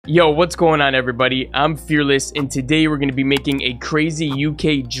Yo, what's going on everybody? I'm Fearless and today we're going to be making a crazy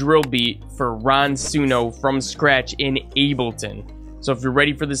UK drill beat for Ron Suno from scratch in Ableton. So if you're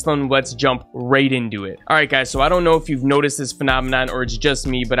ready for this one, let's jump right into it. Alright guys, so I don't know if you've noticed this phenomenon or it's just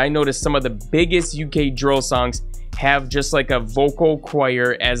me, but I noticed some of the biggest UK drill songs have just like a vocal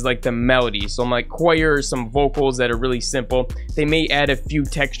choir as like the melody. So I'm like choir or some vocals that are really simple. They may add a few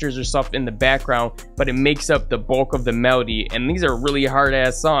textures or stuff in the background, but it makes up the bulk of the melody. And these are really hard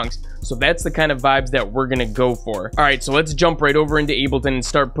ass songs. So that's the kind of vibes that we're gonna go for. Alright, so let's jump right over into Ableton and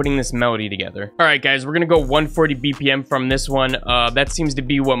start putting this melody together. Alright guys, we're gonna go 140 BPM from this one. That seems to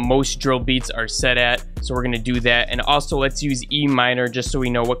be what most drill beats are set at. So we're gonna do that. And also let's use E minor just so we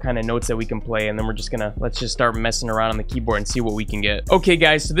know what kind of notes that we can play. And then we're just gonna, let's just start messing around on the keyboard and see what we can get. Okay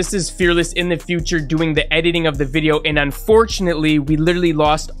guys, so this is Fearless in the future doing the editing of the video. And unfortunately, we literally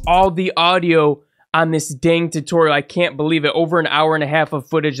lost all the audio on this dang tutorial. I can't believe it. Over an hour and a half of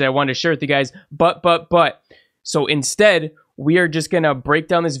footage that I wanted to share with you guys. But. So instead, we are just going to break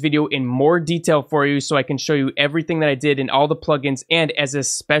down this video in more detail for you so I can show you everything that I did in all the plugins. And as a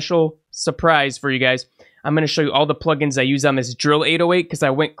special surprise for you guys, I'm going to show you all the plugins I use on this drill 808 because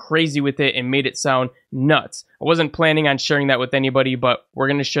I went crazy with it and made it sound nuts. I wasn't planning on sharing that with anybody, but we're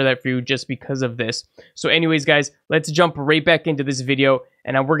going to share that for you just because of this. So anyways, guys, let's jump right back into this video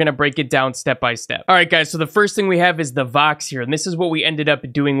and we're going to break it down step by step. All right, guys, so the first thing we have is the Vox here, and this is what we ended up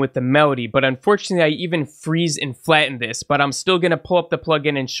doing with the melody, but unfortunately, I even freeze and flatten this, but I'm still going to pull up the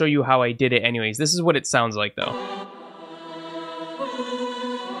plugin and show you how I did it anyways. This is what it sounds like, though.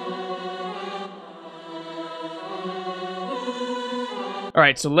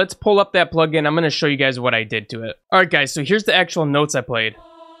 Alright, so let's pull up that plugin. I'm going to show you guys what I did to it. Alright guys, so here's the actual notes I played.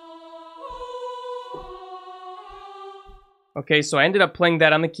 Okay, so I ended up playing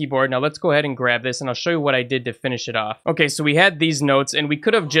that on the keyboard. Now let's go ahead and grab this and I'll show you what I did to finish it off. Okay, so we had these notes and we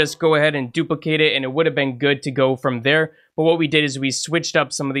could have just go ahead and duplicate it and it would have been good to go from there. But what we did is we switched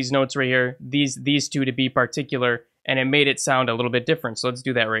up some of these notes right here, these two to be particular, and it made it sound a little bit different. So let's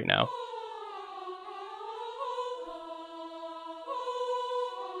do that right now.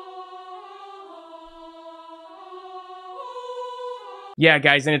 Yeah,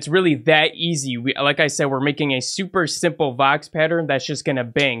 guys, and it's really that easy. Like I said, we're making a super simple Vox pattern that's just going to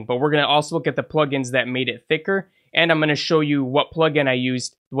bang. But we're going to also look at the plugins that made it thicker. And I'm going to show you what plugin I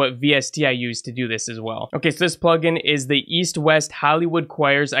used, what VST I used to do this as well. Okay, so this plugin is the East West Hollywood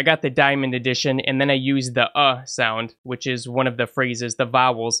Choirs. I got the Diamond Edition, and then I used the sound, which is one of the phrases, the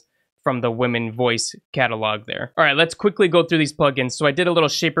vowels, from the women voice catalog there. All right, let's quickly go through these plugins. So I did a little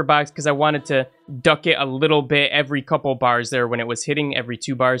shaper box because I wanted to duck it a little bit every couple bars there when it was hitting, every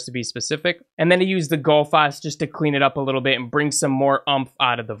 2 bars to be specific. And then I used the Golfos just to clean it up a little bit and bring some more oomph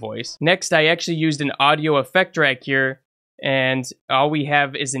out of the voice. Next, I actually used an audio effect rack here, and all we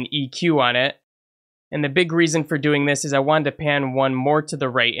have is an EQ on it. And the big reason for doing this is I wanted to pan one more to the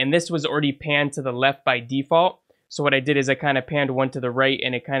right, and this was already panned to the left by default. So what I did is I kind of panned one to the right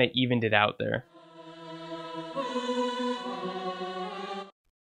and it kind of evened it out there.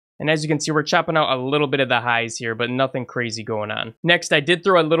 And as you can see, we're chopping out a little bit of the highs here, but nothing crazy going on. Next, I did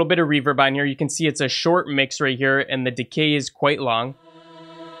throw a little bit of reverb on here. You can see it's a short mix right here and the decay is quite long.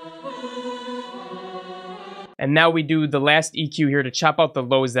 And now we do the last EQ here to chop out the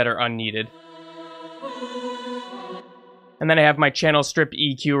lows that are unneeded. And then I have my channel strip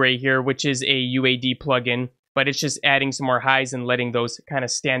EQ right here, which is a UAD plugin. But it's just adding some more highs and letting those kind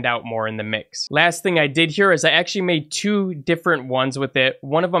of stand out more in the mix. Last thing I did here is I actually made 2 different ones with it.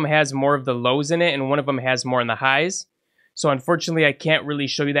 One of them has more of the lows in it, and one of them has more in the highs. So unfortunately, I can't really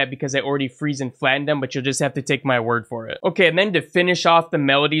show you that because I already freeze and flattened them, but you'll just have to take my word for it. Okay, and then to finish off the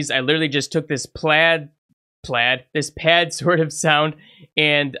melodies, I literally just took this this pad sort of sound,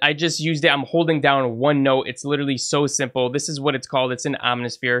 and I just used it. I'm holding down one note. It's literally so simple. This is what it's called. It's an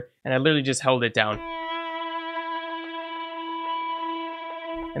omnisphere, and I literally just held it down.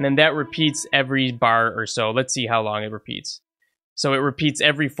 And then that repeats every bar or so. Let's see how long it repeats. So it repeats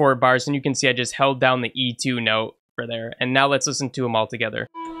every 4 bars, and you can see I just held down the E2 note for there. And now let's listen to them all together.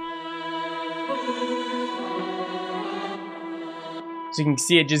 So you can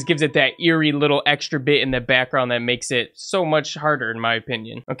see it just gives it that eerie little extra bit in the background that makes it so much harder in my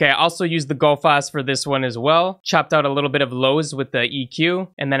opinion. Okay, I also used the Golfos for this one as well. Chopped out a little bit of lows with the EQ.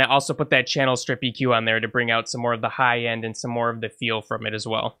 And then I also put that channel strip EQ on there to bring out some more of the high end and some more of the feel from it as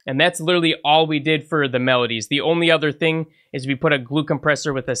well. And that's literally all we did for the melodies. The only other thing is we put a glue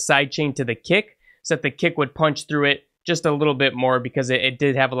compressor with a sidechain to the kick so that the kick would punch through it just a little bit more because it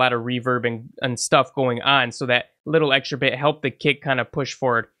did have a lot of reverb and stuff going on. So that little extra bit helped the kick kind of push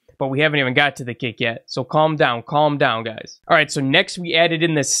forward. but we haven't even got to the kick yet. So calm down, guys. All right, so next we added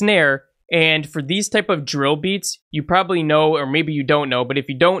in the snare. And for these type of drill beats, you probably know, or maybe you don't know, but if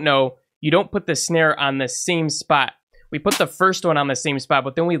you don't know, you don't put the snare on the same spot. We put the first one on the same spot,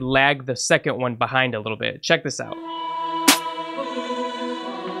 but then we lag the second one behind a little bit. Check this out.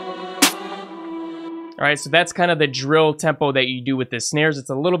 All right, so that's kind of the drill tempo that you do with the snares. It's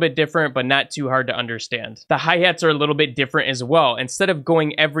a little bit different, but not too hard to understand. The hi-hats are a little bit different as well. Instead of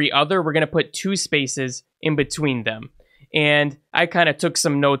going every other, we're gonna put 2 spaces in between them. And I kind of took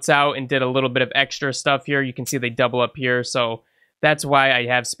some notes out and did a little bit of extra stuff here. You can see they double up here. So that's why I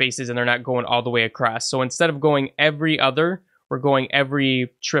have spaces and they're not going all the way across. So instead of going every other, we're going every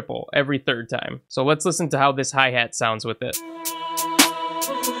triple, every third time. So let's listen to how this hi-hat sounds with it.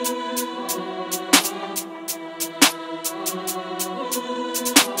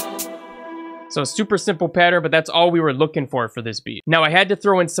 So super simple pattern, but that's all we were looking for this beat. Now I had to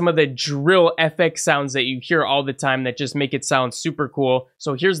throw in some of the drill FX sounds that you hear all the time that just make it sound super cool.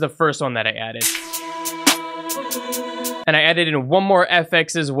 So here's the first one that I added. And I added in one more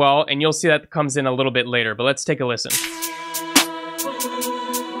FX as well, and you'll see that comes in a little bit later, but let's take a listen.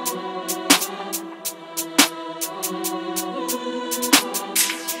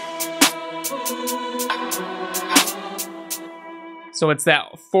 So it's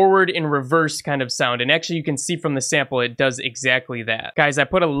that forward and reverse kind of sound. And actually you can see from the sample, it does exactly that. Guys, I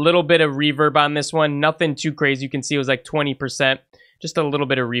put a little bit of reverb on this one. Nothing too crazy. You can see it was like 20%. Just a little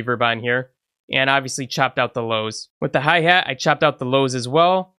bit of reverb on here. And obviously chopped out the lows. With the hi-hat, I chopped out the lows as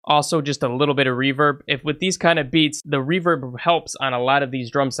well. Also just a little bit of reverb. If with these kind of beats, the reverb helps on a lot of these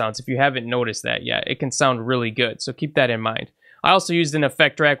drum sounds. If you haven't noticed that yet, it can sound really good. So keep that in mind. I also used an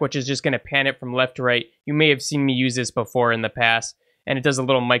effect rack, which is just going to pan it from left to right. You may have seen me use this before in the past. And it does a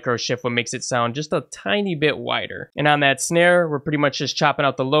little micro shift, what makes it sound just a tiny bit wider. And on that snare, we're pretty much just chopping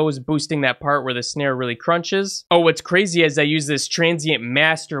out the lows, boosting that part where the snare really crunches. Oh, what's crazy is I use this transient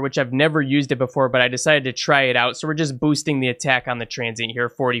master, which I've never used it before, but I decided to try it out. So we're just boosting the attack on the transient here,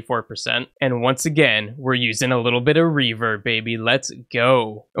 44%. And once again, we're using a little bit of reverb, baby. Let's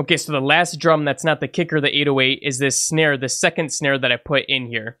go. Okay, so the last drum that's not the kicker, the 808, is this snare, the second snare that I put in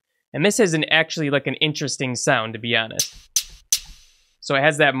here. And this has actually like an interesting sound, to be honest. So it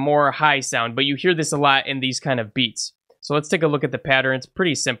has that more high sound, but you hear this a lot in these kind of beats. So let's take a look at the pattern. It's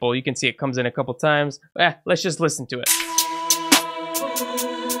pretty simple. You can see it comes in a couple times. Let's just listen to it.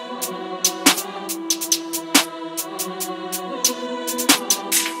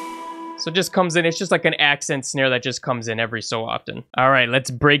 So it just comes in, it's just like an accent snare that just comes in every so often. All right, let's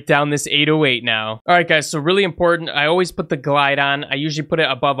break down this 808 now. All right, guys, so really important. I always put the glide on. I usually put it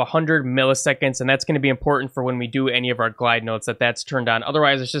above 100 milliseconds, and that's gonna be important for when we do any of our glide notes, that's turned on.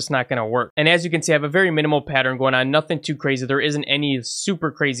 Otherwise, it's just not gonna work. And as you can see, I have a very minimal pattern going on, nothing too crazy. There isn't any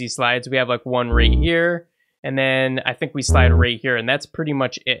super crazy slides. We have like one right here, and then I think we slide right here, and that's pretty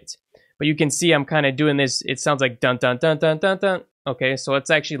much it. But you can see I'm kind of doing this, it sounds like dun dun dun dun dun dun. Okay, so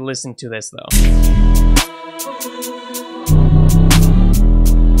let's actually listen to this though.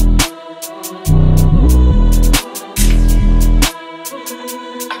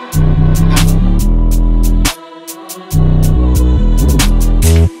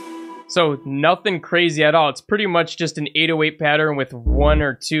 So nothing crazy at all. It's pretty much just an 808 pattern with 1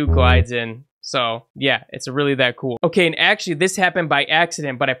 or 2 glides in. So yeah, it's really that cool. Okay, and actually this happened by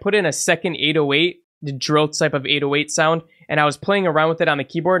accident, but I put in a second 808, the drill type of 808 sound, and I was playing around with it on the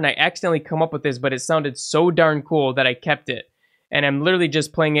keyboard, and I accidentally come up with this, but it sounded so darn cool that I kept it. And I'm literally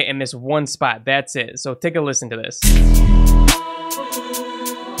just playing it in this one spot. That's it. So take a listen to this.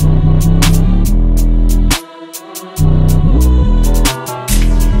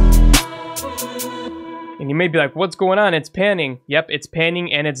 And you may be like, what's going on? It's panning. Yep, it's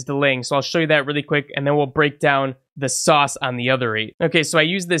panning and it's delaying. So I'll show you that really quick, and then we'll break down the sauce on the other 8. Okay, so I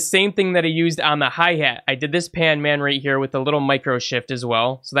used the same thing that I used on the hi-hat. I did this pan man right here with a little micro shift as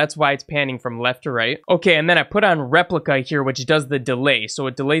well. So that's why it's panning from left to right. Okay, and then I put on replica here, which does the delay. So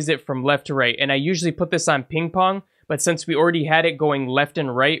it delays it from left to right. And I usually put this on ping pong, but since we already had it going left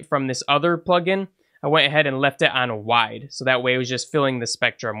and right from this other plugin, I went ahead and left it on wide. So that way it was just filling the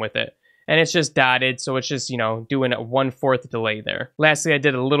spectrum with it. And it's just dotted, so it's just, you know, doing a 1/4 delay there. Lastly, I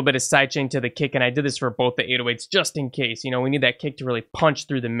did a little bit of sidechain to the kick, and I did this for both the 808s just in case. You know, we need that kick to really punch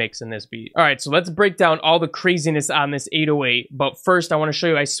through the mix in this beat. All right, so let's break down all the craziness on this 808. But first, I want to show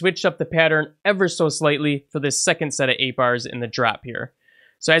you I switched up the pattern ever so slightly for this second set of 8 bars in the drop here.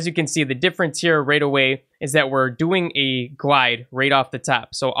 So as you can see, the difference here right away is that we're doing a glide right off the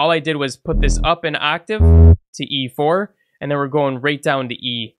top. So all I did was put this up an octave to E4, and then we're going right down to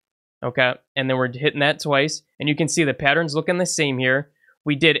E. Okay, and then we're hitting that twice, and you can see the pattern's looking the same here.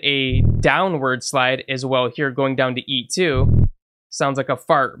 We did a downward slide as well here, going down to E2. Sounds like a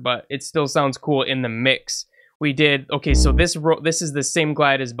fart, but it still sounds cool in the mix. We did, okay, so this is the same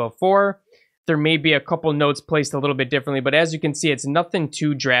glide as before. There may be a couple notes placed a little bit differently, but as you can see, it's nothing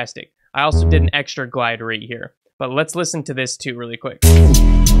too drastic. I also did an extra glide right here, but let's listen to this too really quick.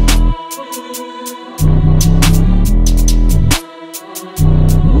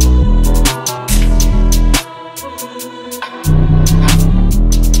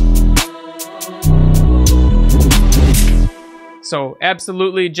 So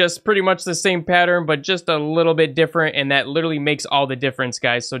absolutely just pretty much the same pattern, but just a little bit different, and that literally makes all the difference,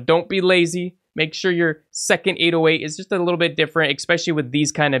 guys. So don't be lazy. Make sure your second 808 is just a little bit different, especially with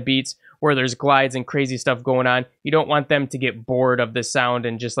these kind of beats where there's glides and crazy stuff going on. You don't want them to get bored of the sound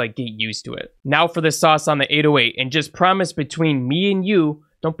and just like get used to it. Now for the sauce on the 808, and just promise between me and you,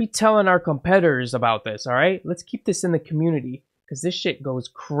 don't be telling our competitors about this, all right? Let's keep this in the community, because this shit goes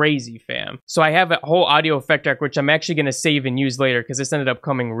crazy, fam. So I have a whole audio effect track, which I'm actually going to save and use later, because this ended up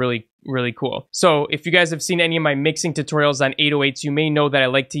coming really, really cool. So if you guys have seen any of my mixing tutorials on 808s, you may know that I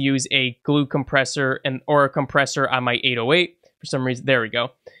like to use a glue compressor or a compressor on my 808. For some reason, there we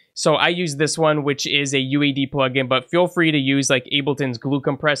go. So I use this one, which is a UAD plugin, but feel free to use like Ableton's glue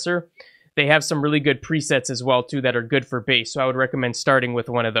compressor. They have some really good presets as well, too, that are good for bass, so I would recommend starting with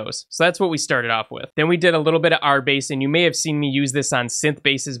one of those. So that's what we started off with. Then we did a little bit of R bass, and you may have seen me use this on synth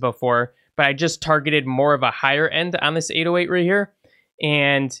basses before, but I just targeted more of a higher end on this 808 right here.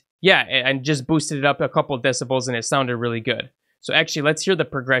 And yeah, I just boosted it up a couple decibels, and it sounded really good. So actually, let's hear the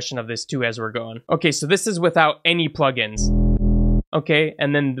progression of this, too, as we're going. Okay, so this is without any plugins. Okay,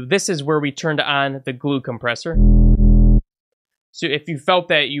 and then this is where we turned on the glue compressor. So if you felt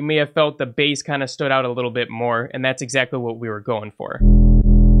that, you may have felt the bass kind of stood out a little bit more, and that's exactly what we were going for.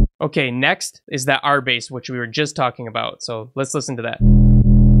 Okay, next is that R bass, which we were just talking about. So let's listen to that.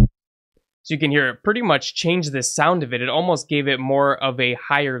 So you can hear it pretty much change the sound of it. It almost gave it more of a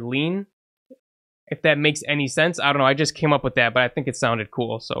higher lean, if that makes any sense. I don't know, I just came up with that, but I think it sounded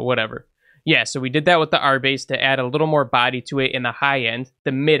cool, so whatever. Yeah, so we did that with the R bass to add a little more body to it in the high end,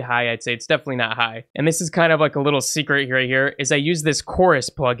 the mid-high, I'd say. It's definitely not high. And this is kind of like a little secret right here, is I use this chorus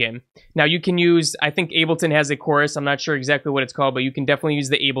plugin. Now you can use, I think Ableton has a chorus. I'm not sure exactly what it's called, but you can definitely use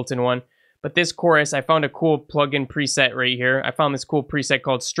the Ableton one. But this chorus, I found a cool plugin preset right here. I found this cool preset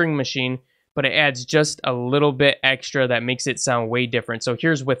called String Machine, but it adds just a little bit extra that makes it sound way different. So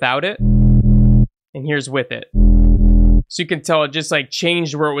here's without it, and here's with it. So you can tell it just like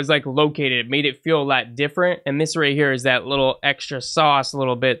changed where it was like located. It made it feel a lot different. And this right here is that little extra sauce a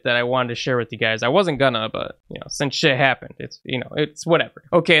little bit that I wanted to share with you guys. I wasn't gonna, but you know, since shit happened, it's, you know, it's whatever.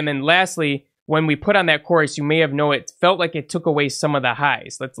 Okay, and then lastly, when we put on that chorus, you may have known it felt like it took away some of the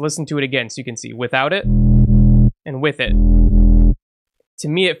highs. Let's listen to it again so you can see without it and with it. To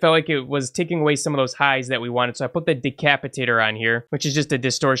me, it felt like it was taking away some of those highs that we wanted. So I put the decapitator on here, which is just a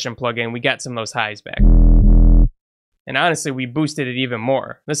distortion plugin. We got some of those highs back. And honestly, we boosted it even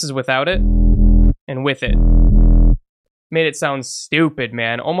more. This is without it and with it. Made it sound stupid,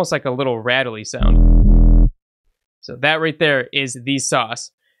 man. Almost like a little rattly sound. So that right there is the sauce.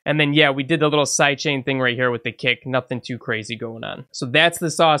 And then, yeah, we did the little sidechain thing right here with the kick. Nothing too crazy going on. So that's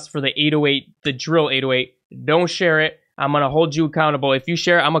the sauce for the 808, the drill 808. Don't share it. I'm going to hold you accountable. If you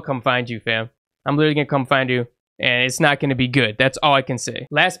share it, I'm going to come find you, fam. I'm literally going to come find you. And it's not going to be good. That's all I can say.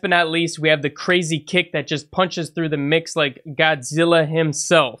 Last but not least, we have the crazy kick that just punches through the mix like Godzilla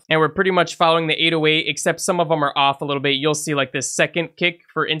himself. And we're pretty much following the 808, except some of them are off a little bit. You'll see like this second kick,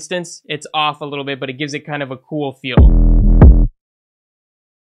 for instance, it's off a little bit, but it gives it kind of a cool feel.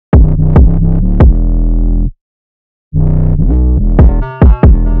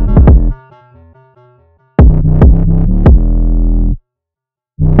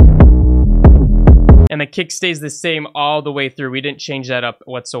 And the kick stays the same all the way through. We didn't change that up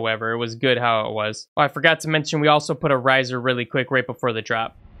whatsoever. It was good how it was. Oh, I forgot to mention, we also put a riser really quick right before the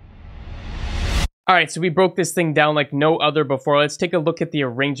drop. All right, so we broke this thing down like no other before. Let's take a look at the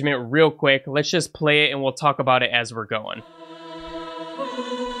arrangement real quick. Let's just play it and we'll talk about it as we're going.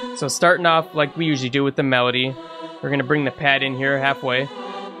 So starting off like we usually do with the melody, we're gonna bring the pad in here halfway.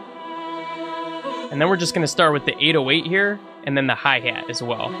 And then we're just gonna start with the 808 here and then the hi-hat as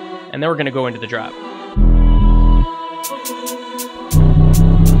well. And then we're gonna go into the drop.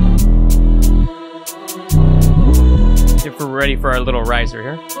 If we're ready for our little riser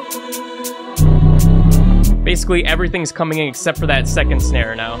here. Basically everything's coming in except for that second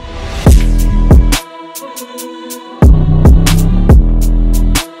snare now.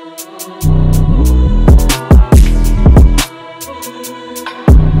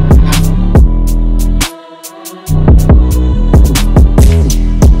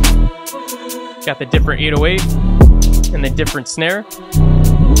 the different 808 and the different snare.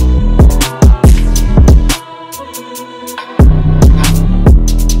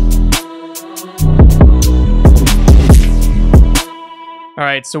 All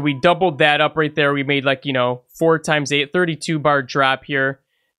right, so we doubled that up right there. We made like, you know, 4 times 8, 32 bar drop here.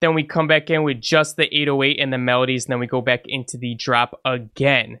 Then we come back in with just the 808 and the melodies, and then we go back into the drop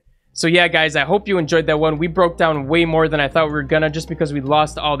again. So yeah, guys, I hope you enjoyed that one. We broke down way more than I thought we were gonna, just because we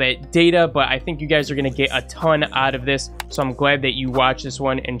lost all that data, but I think you guys are gonna get a ton out of this. So I'm glad that you watched this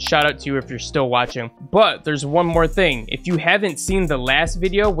one, and shout out to you if you're still watching. But there's one more thing. If you haven't seen the last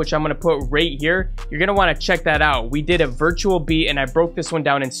video, which I'm gonna put right here, you're gonna wanna check that out. We did a virtual beat, and I broke this one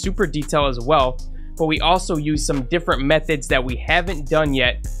down in super detail as well. But we also use some different methods that we haven't done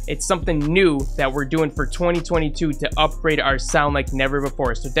yet. It's something new that we're doing for 2022 to upgrade our sound like never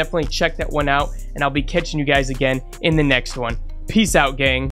before. So definitely check that one out, and I'll be catching you guys again in the next one. Peace out, gang.